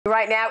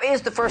Right now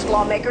is the first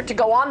lawmaker to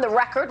go on the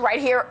record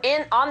right here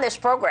on this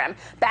program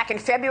back in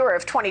February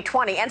of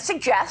 2020 and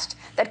suggest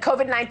that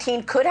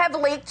COVID-19 could have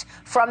leaked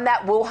from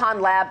that Wuhan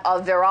lab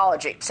of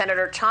virology.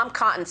 Senator Tom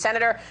Cotton.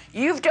 Senator,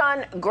 you've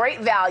done great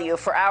value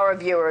for our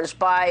viewers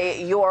by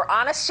your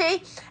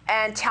honesty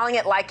and telling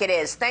it like it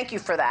is. Thank you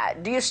for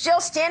that. Do you still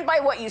stand by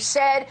what you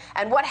said,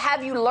 and what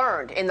have you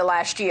learned in the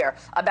last year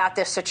about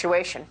this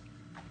situation?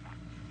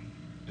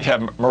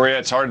 Yeah, Maria,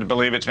 it's hard to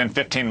believe it's been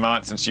 15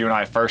 months since you and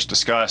I first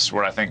discussed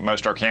what I think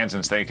most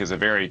Arkansans think is a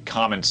very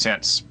common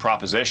sense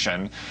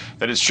proposition,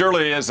 that it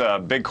surely is a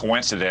big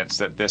coincidence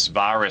that this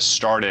virus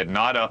started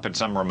not up in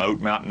some remote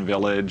mountain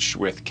village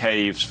with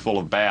caves full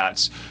of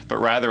bats, but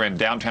rather in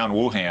downtown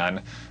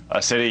Wuhan,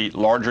 a city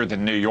larger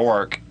than New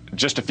York,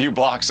 just a few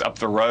blocks up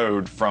the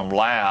road from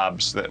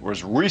labs that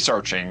was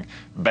researching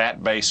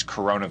bat-based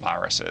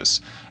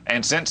coronaviruses.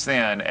 And since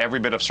then, every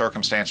bit of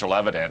circumstantial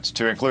evidence,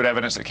 to include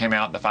evidence that came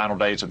out in the final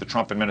days of the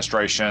Trump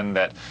administration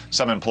that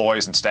some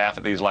employees and staff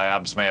at these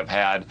labs may have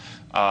had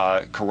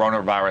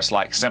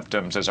coronavirus-like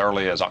symptoms as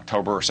early as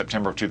October or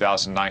September of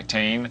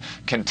 2019,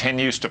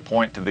 continues to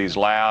point to these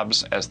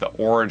labs as the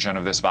origin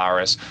of this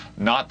virus,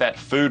 not that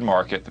food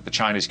market that the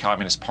Chinese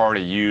Communist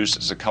Party used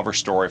as a cover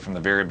story from the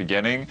very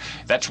beginning.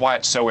 That's why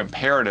it's so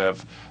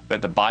imperative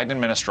that the Biden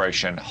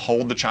administration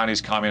hold the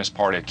Chinese Communist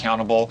Party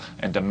accountable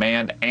and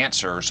demand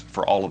answers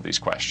for all of these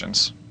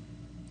questions.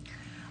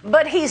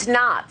 But he's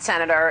not,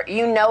 Senator.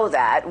 You know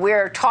that.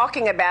 We're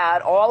talking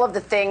about all of the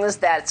things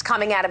that's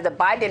coming out of the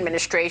Biden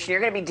administration.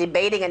 You're going to be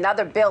debating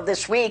another bill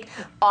this week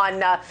on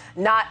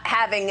not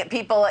having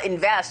people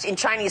invest in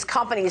Chinese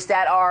companies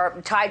that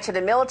are tied to the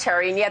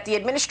military. And yet the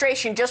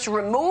administration just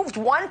removed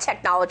one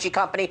technology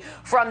company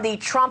from the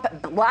Trump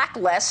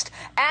blacklist,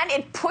 and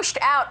it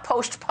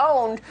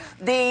postponed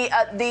the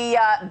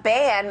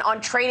ban on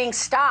trading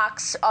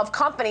stocks of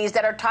companies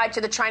that are tied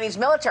to the Chinese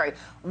military.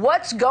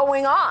 What's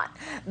going on?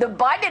 The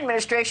Biden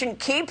administration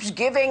keeps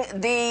giving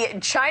the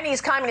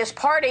Chinese Communist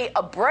Party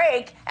a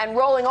break and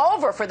rolling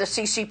over for the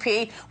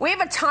CCP. We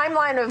have a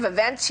timeline of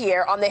events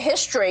here on the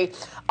history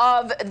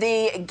of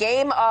the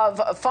gain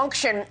of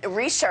function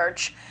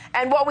research.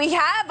 And what we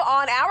have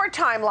on our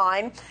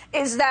timeline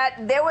is that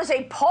there was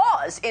a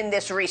pause in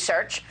this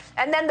research,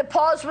 and then the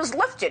pause was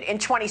lifted in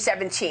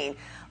 2017.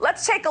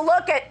 Let's take a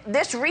look at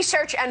this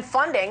research and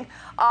funding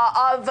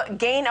of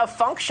gain of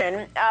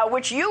function,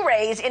 which you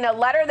raise in a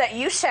letter that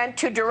you sent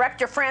to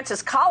Director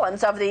Francis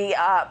Collins of the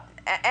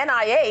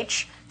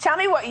NIH. Tell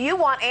me what you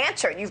want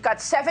answered. You've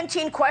got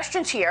 17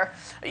 questions here.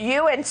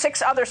 You and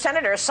 6 other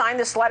senators signed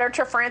this letter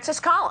to Francis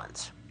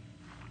Collins.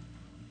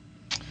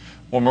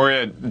 Well,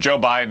 Maria, Joe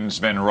Biden's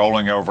been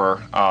rolling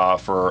over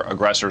for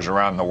aggressors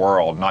around the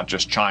world, not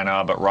just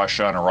China, but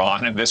Russia and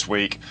Iran. And this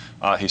week,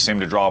 he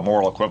seemed to draw a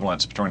moral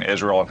equivalence between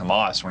Israel and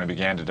Hamas when he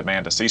began to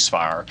demand a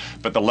ceasefire.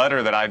 But the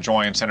letter that I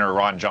joined Senator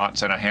Ron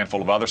Johnson and a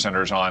handful of other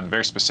senators on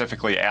very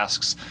specifically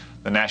asks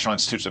the National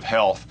Institutes of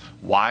Health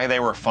why they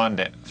were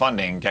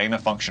funding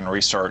gain-of-function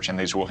research in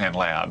these Wuhan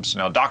labs.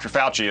 Now, Dr.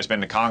 Fauci has been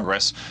to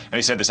Congress, and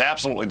he said this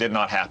absolutely did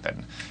not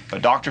happen.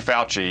 But Dr.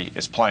 Fauci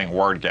is playing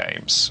word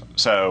games.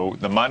 So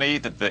the money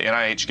that the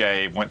NIH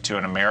gave went to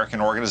an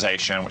American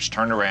organization, which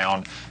turned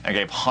around and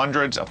gave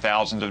hundreds of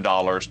thousands of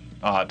dollars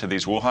to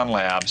these Wuhan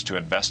labs to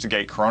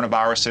investigate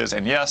coronaviruses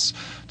and, yes,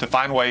 to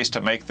find ways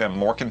to make them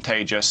more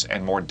contagious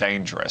and more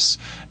dangerous.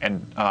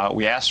 And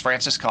we asked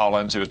Francis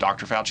Collins, who is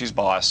Dr. Fauci's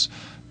boss,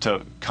 to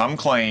come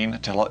clean,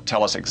 to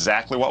tell us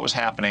exactly what was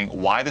happening,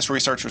 why this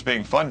research was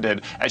being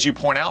funded, as you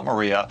point out,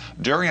 Maria,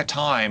 during a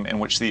time in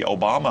which the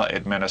Obama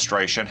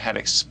administration had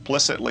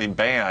explicitly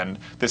banned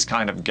this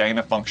kind of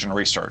gain-of-function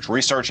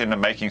research into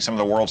making some of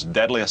the world's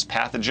deadliest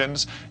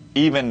pathogens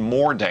even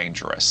more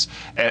dangerous.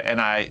 And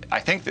I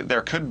think that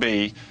there could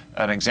be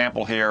an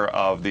example here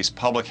of these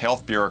public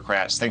health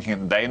bureaucrats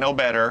thinking they know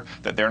better,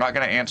 that they're not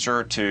going to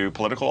answer to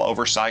political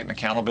oversight and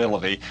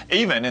accountability,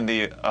 even in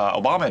the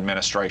Obama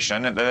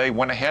administration, and they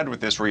went ahead with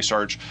this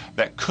research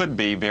that could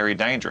be very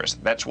dangerous.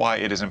 That's why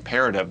it is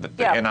imperative that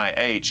the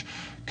NIH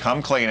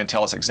come clean and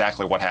tell us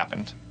exactly what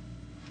happened.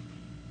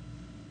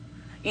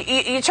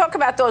 You talk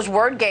about those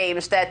word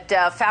games that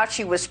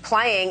Fauci was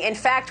playing. In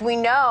fact, we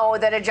know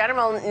that a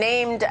gentleman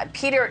named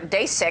Peter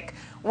Daszak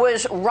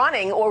was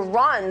running or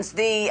runs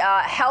the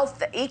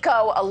Health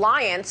Eco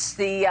Alliance,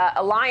 the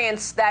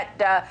alliance that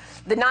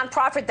the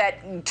nonprofit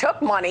that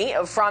took money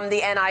from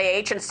the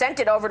NIH and sent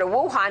it over to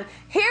Wuhan.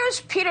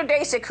 Here's Peter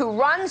Daszak, who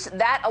runs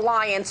that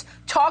alliance,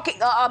 talking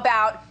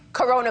about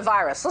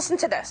coronavirus. Listen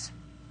to this.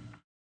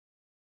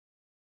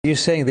 You're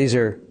saying these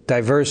are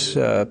diverse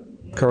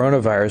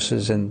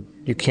coronaviruses and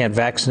you can't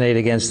vaccinate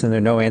against them. There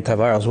are no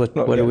antivirals. What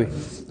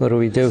do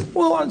we do?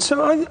 Well,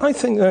 so I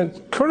think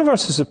that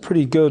coronaviruses are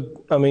pretty good.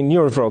 I mean,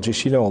 you're a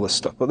virologist, you know all this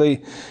stuff, but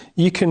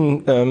you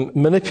can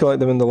manipulate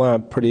them in the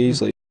lab pretty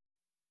easily.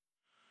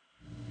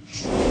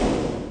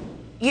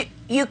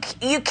 You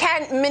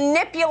can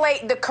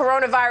manipulate the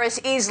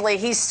coronavirus easily,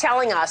 he's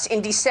telling us,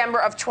 in December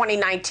of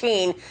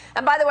 2019.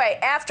 And by the way,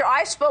 after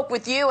I spoke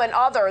with you and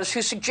others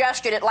who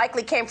suggested it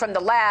likely came from the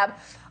lab,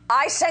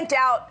 I sent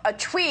out a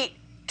tweet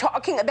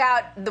talking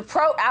about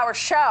our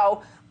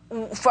show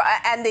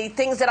and the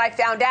things that I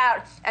found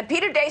out. And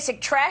Peter Daszak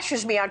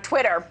trashes me on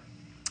Twitter,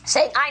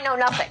 saying I know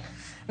nothing.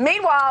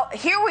 Meanwhile,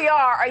 here we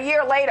are a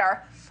year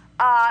later.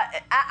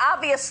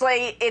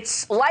 Obviously,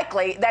 it's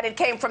likely that it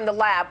came from the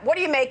lab. What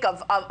do you make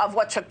of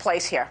what took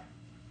place here?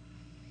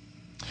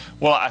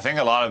 Well, I think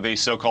a lot of these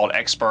so-called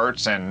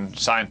experts and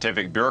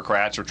scientific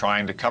bureaucrats are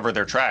trying to cover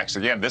their tracks.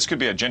 Again, this could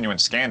be a genuine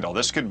scandal.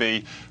 This could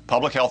be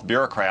public health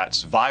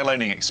bureaucrats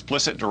violating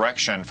explicit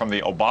direction from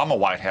the Obama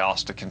White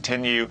House to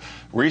continue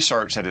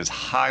research that is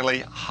highly,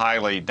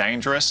 highly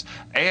dangerous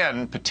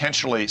and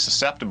potentially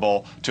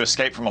susceptible to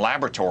escape from a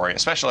laboratory,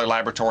 especially a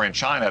laboratory in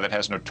China that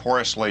has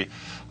notoriously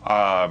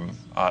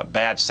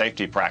bad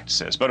safety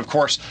practices. But of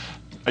course,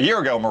 a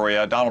year ago,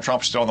 Maria, Donald Trump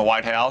was still in the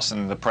White House,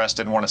 and the press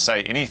didn't want to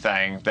say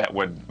anything that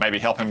would maybe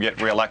help him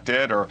get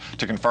reelected or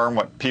to confirm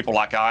what people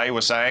like I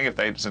was saying,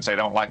 since they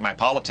don't like my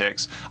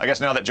politics. I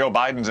guess now that Joe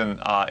Biden's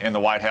in the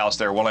White House,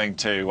 they're willing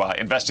to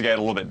investigate a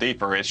little bit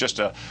deeper. It's just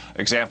an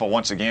example,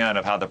 once again,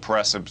 of how the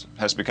press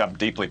has become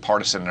deeply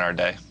partisan in our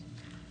day.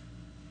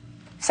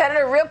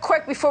 Senator, real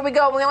quick before we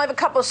go, we only have a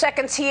couple of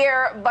seconds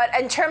here, but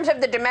in terms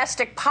of the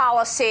domestic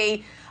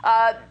policy,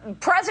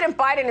 President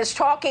Biden is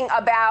talking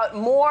about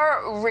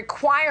more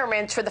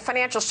requirements for the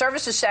financial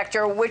services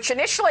sector, which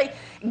initially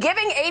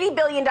giving $80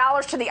 billion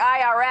to the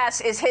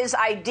IRS is his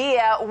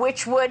idea,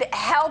 which would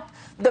help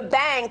the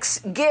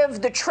banks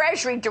give the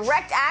Treasury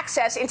direct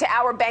access into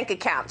our bank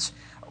accounts.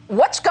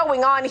 What's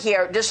going on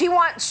here? Does he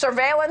want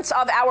surveillance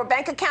of our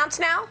bank accounts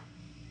now?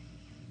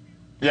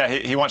 Yeah,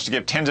 he wants to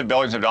give tens of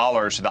billions of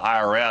dollars to the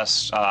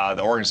IRS,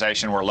 the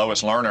organization where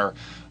Lois Lerner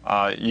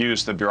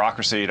used the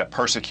bureaucracy to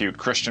persecute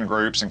Christian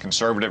groups and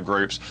conservative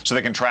groups so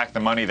they can track the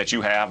money that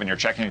you have in your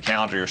checking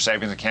account or your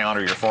savings account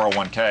or your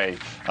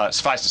 401k.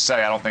 Suffice to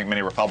say, I don't think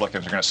many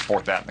Republicans are going to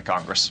support that in the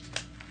Congress.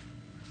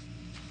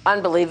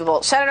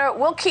 Unbelievable. Senator,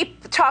 we'll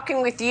keep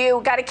talking with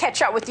you. Got to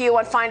catch up with you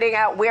on finding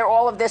out where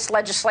all of this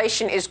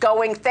legislation is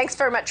going. Thanks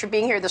very much for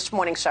being here this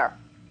morning, sir.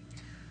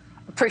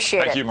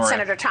 Appreciate it. Thank you, Maria.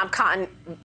 Senator Tom Cotton.